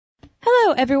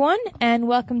Hello, everyone, and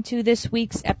welcome to this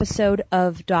week's episode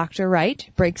of Dr. Wright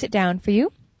Breaks It Down for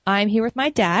You. I'm here with my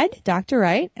dad, Dr.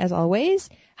 Wright, as always.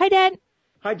 Hi, Dad.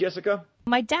 Hi, Jessica.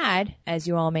 My dad, as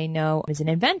you all may know, is an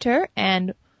inventor,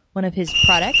 and one of his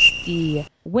products, the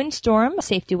Windstorm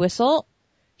safety whistle,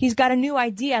 he's got a new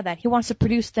idea that he wants to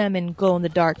produce them in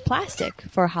glow-in-the-dark plastic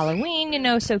for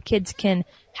Halloween, so kids can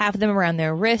have them around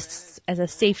their wrists as a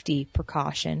safety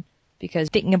precaution. Because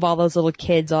thinking of all those little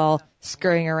kids all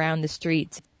scurrying around the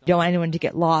streets, don't want anyone to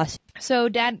get lost. So,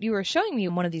 Dad, you were showing me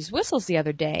one of these whistles the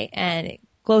other day, and it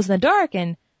glows in the dark,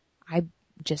 and I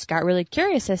just got really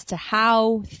curious as to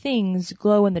how things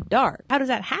glow in the dark. How does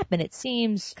that happen? It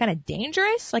seems kind of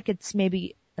dangerous, like it's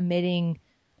maybe emitting,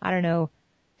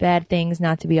 bad things,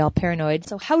 not to be all paranoid.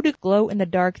 So how do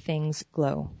glow-in-the-dark things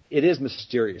glow? It is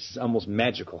mysterious. It's almost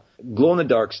magical.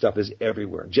 Glow-in-the-dark stuff is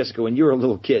everywhere. Jessica, when you were a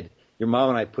little kid, your mom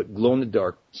and I put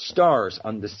glow-in-the-dark stars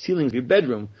on the ceilings of your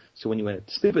bedroom, so when you went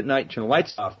to sleep at night, turn the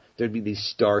lights off, there'd be these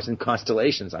stars and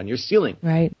constellations on your ceiling.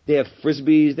 Right. They have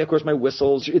frisbees, they, of course, my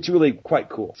whistles. It's really quite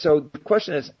cool. So the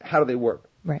question is, how do they work?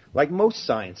 Right. Like most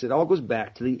science, it all goes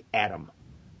back to the atom.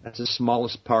 That's the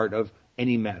smallest part of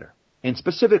any matter, and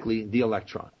specifically the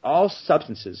electron. All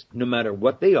substances, no matter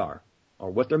what they are or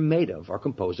what they're made of, are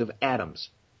composed of atoms.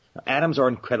 Now, atoms are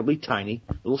incredibly tiny,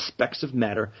 little specks of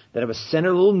matter that have a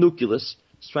center little nucleus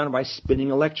surrounded by spinning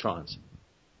electrons.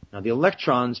 Now, the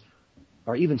electrons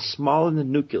are even smaller than the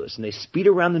nucleus, and they speed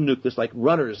around the nucleus like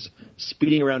runners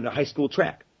speeding around a high school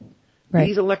track. Right.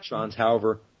 These electrons,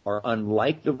 however, are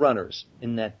unlike the runners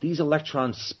in that these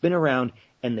electrons spin around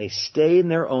and they stay in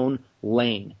their own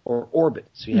lane or orbit.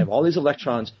 So you have all these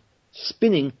electrons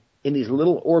spinning in these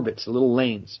little orbits, little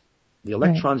lanes. The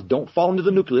electrons don't fall into the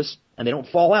nucleus, and they don't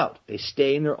fall out. They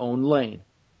stay in their own lane.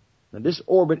 Now, this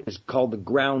orbit is called the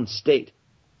ground state.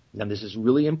 Now, this is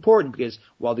really important because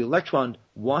while the electron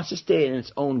wants to stay in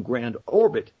its own ground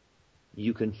orbit,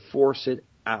 you can force it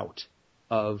out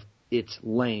of its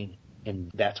lane. And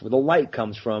that's where the light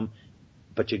comes from,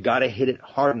 but you got to hit it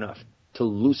hard enough to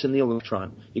loosen the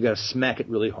electron. You got to smack it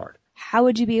really hard. How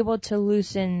would you be able to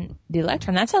loosen the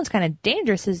electron? That sounds kind of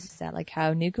dangerous. Is that like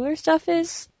how nuclear stuff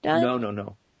is done?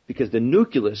 No. Because the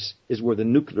nucleus is where the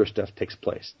nuclear stuff takes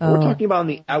place. Oh. We're talking about on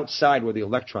the outside where the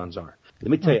electrons are.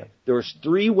 Let me tell you, there's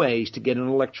 3 ways to get an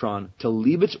electron to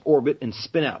leave its orbit and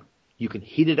spin out. You can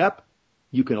heat it up,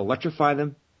 you can electrify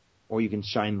them, or you can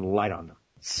shine light on them.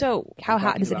 So how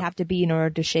hot does it have to be in order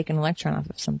to shake an electron off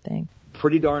of something?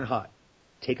 Pretty darn hot.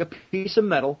 Take a piece of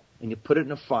metal and you put it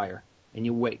in a fire and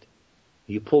you wait.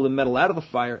 You pull the metal out of the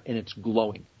fire, and it's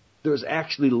glowing. There's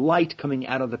actually light coming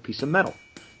out of the piece of metal.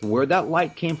 And where that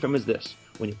light came from is this.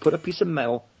 When you put a piece of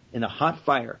metal in a hot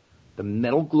fire, the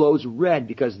metal glows red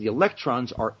because the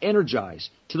electrons are energized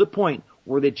to the point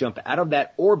where they jump out of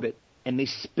that orbit, and they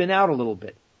spin out a little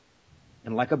bit.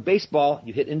 And like a baseball,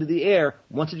 you hit into the air.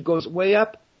 Once it goes way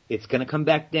up, it's going to come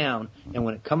back down. And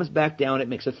when it comes back down, it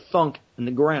makes a thunk in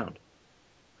the ground.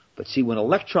 But see, when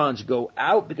electrons go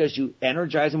out because you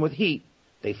energize them with heat,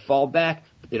 they fall back,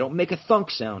 but they don't make a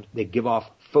thunk sound. They give off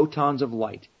photons of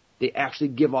light. They actually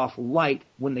give off light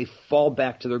when they fall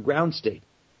back to their ground state.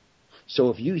 So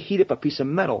if you heat up a piece of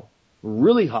metal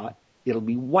really hot, it'll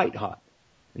be white hot.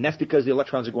 And that's because the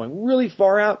electrons are going really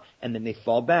far out, and then they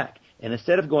fall back. And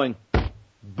instead of going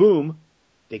boom,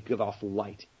 they give off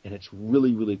light. And it's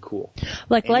really, really cool.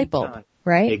 Like a light bulb,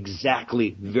 right?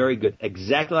 Exactly. Very good.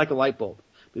 Exactly like a light bulb.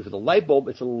 But with a light bulb,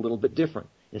 it's a little bit different.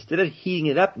 Instead of heating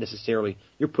it up necessarily,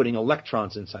 you're putting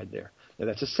electrons inside there. Now,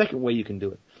 that's the second way you can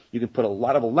do it. You can put a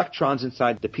lot of electrons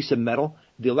inside the piece of metal.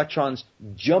 The electrons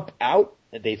jump out,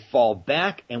 they fall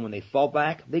back, and when they fall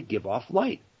back, they give off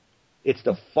light. It's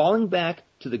the falling back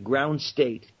to the ground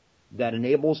state that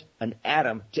enables an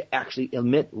atom to actually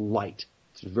emit light.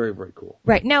 It's very, very cool.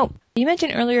 Right. Now, you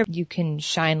mentioned earlier you can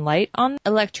shine light on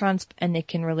electrons and they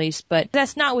can release, but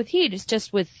that's not with heat. It's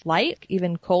just with light,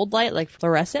 even cold light, like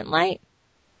fluorescent light.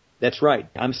 That's right.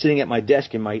 I'm sitting at my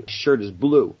desk and my shirt is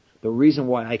blue. The reason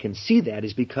why I can see that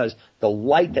is because the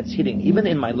light that's hitting, even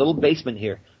in my little basement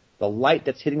here, the light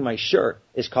that's hitting my shirt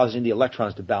is causing the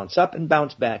electrons to bounce up and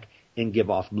bounce back and give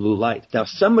off blue light. Now,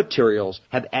 some materials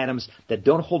have atoms that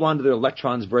don't hold on to their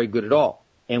electrons very good at all.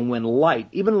 And when light,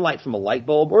 even light from a light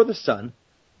bulb or the sun,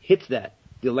 hits that,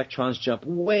 the electrons jump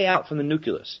way out from the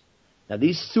nucleus. Now,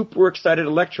 these super excited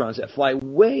electrons that fly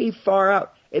way far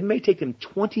out, it may take them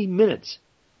 20 minutes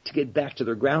to get back to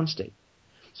their ground state.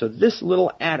 So this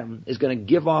little atom is going to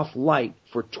give off light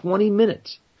for 20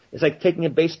 minutes. It's like taking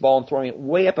a baseball and throwing it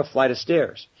way up a flight of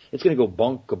stairs. It's going to go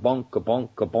bunk, ka-bunk,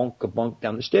 ka-bunk, ka-bunk, ka-bunk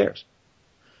down the stairs.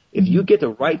 If you get the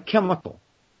right chemical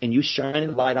and you shine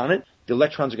a light on it, the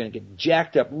electrons are going to get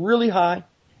jacked up really high,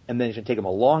 and then it's going to take them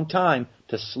a long time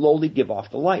to slowly give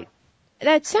off the light.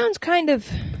 That sounds kind of,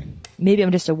 maybe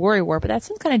I'm just a worrywart, but that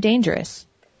sounds kind of dangerous,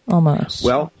 almost.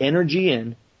 Well, energy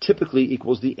in typically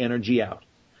equals the energy out.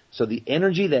 So the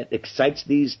energy that excites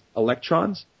these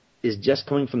electrons is just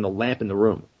coming from the lamp in the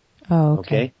room. Oh,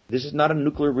 okay. This is not a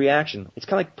nuclear reaction. It's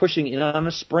kind of like pushing in on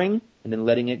a spring and then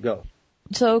letting it go.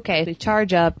 So, okay, to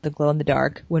charge up the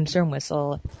glow-in-the-dark Windstorm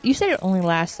whistle, you said it only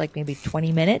lasts like maybe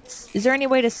 20 minutes. Is there any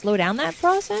way to slow down that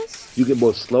process? You can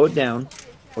both slow it down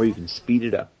or you can speed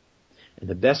it up. And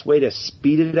the best way to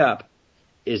speed it up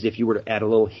is if you were to add a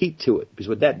little heat to it. Because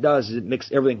what that does is it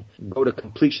makes everything go to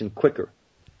completion quicker.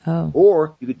 Oh.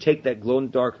 Or you could take that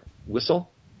glow-in-the-dark whistle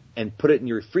and put it in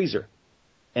your freezer.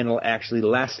 And it'll actually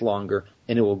last longer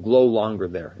and it will glow longer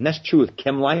there. And that's true with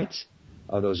chem lights,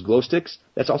 those glow sticks.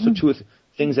 That's also true with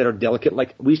things that are delicate.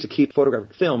 Like we used to keep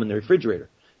photographic film in the refrigerator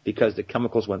because the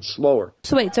chemicals went slower.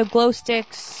 So wait, so glow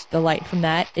sticks, the light from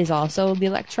that is also the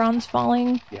electrons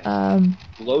falling? Yes.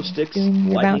 Glow sticks,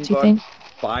 lightning bugs,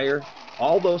 fire,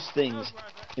 all those things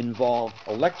involve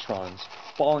electrons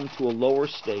falling to a lower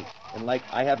state. And like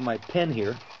I have my pen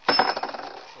here,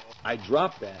 I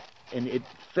dropped that and it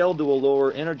fell to a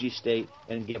lower energy state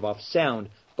and gave off sound.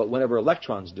 But whenever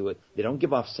electrons do it, they don't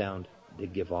give off sound, they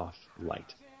give off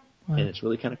light. Wow. And it's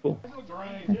really kind of cool.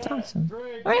 That's awesome. All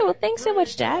right, well, thanks so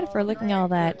much, Dad, for looking all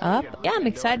that up. Yeah, I'm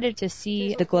excited to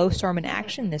see the Glowstorm in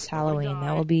action this Halloween.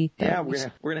 That will be... Yeah,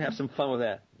 we're gonna have some fun with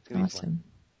that. It's gonna awesome. Be fun.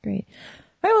 Great.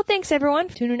 All right, well, thanks, everyone.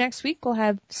 Tune in next week. We'll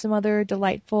have some other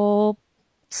delightful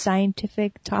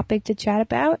scientific topic to chat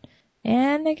about.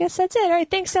 And I guess that's it. All right,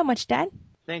 thanks so much, Dad.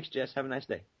 Thanks, Jess. Have a nice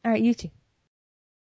day. All right, you too.